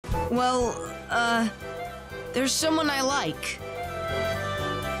Well, there's someone I like.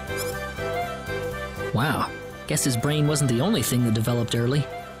 Wow, guess his brain wasn't the only thing that developed early.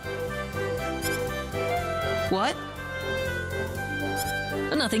 What?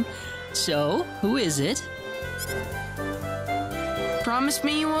 Nothing. So, who is it? Promise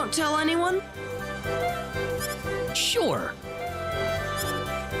me you won't tell anyone? Sure.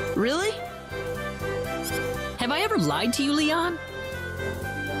 Really? Have I ever lied to you, Leon?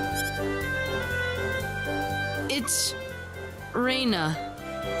 It's Reina.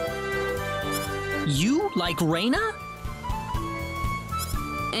 You like Reina?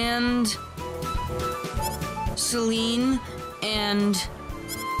 And Celine and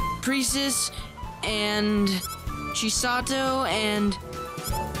Priestess and Chisato and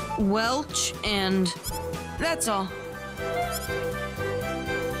Welch and that's all.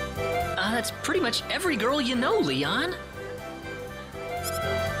 That's pretty much every girl you know, Leon.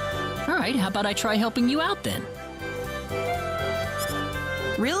 Alright, how about I try helping you out then?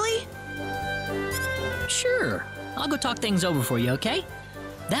 Really? Sure. I'll go talk things over for you, okay?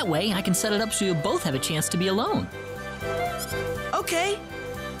 That way I can set it up so you both have a chance to be alone. Okay.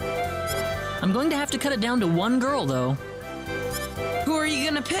 I'm going to have to cut it down to one girl, though. Who are you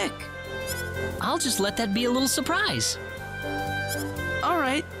gonna pick? I'll just let that be a little surprise. All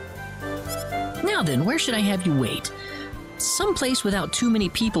right. Now then, where should I have you wait? Someplace without too many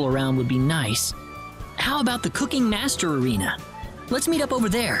people around would be nice. How about the Cooking Master Arena? Let's meet up over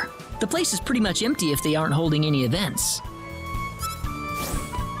there. The place is pretty much empty if they aren't holding any events.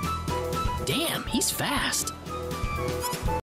 Damn, he's fast.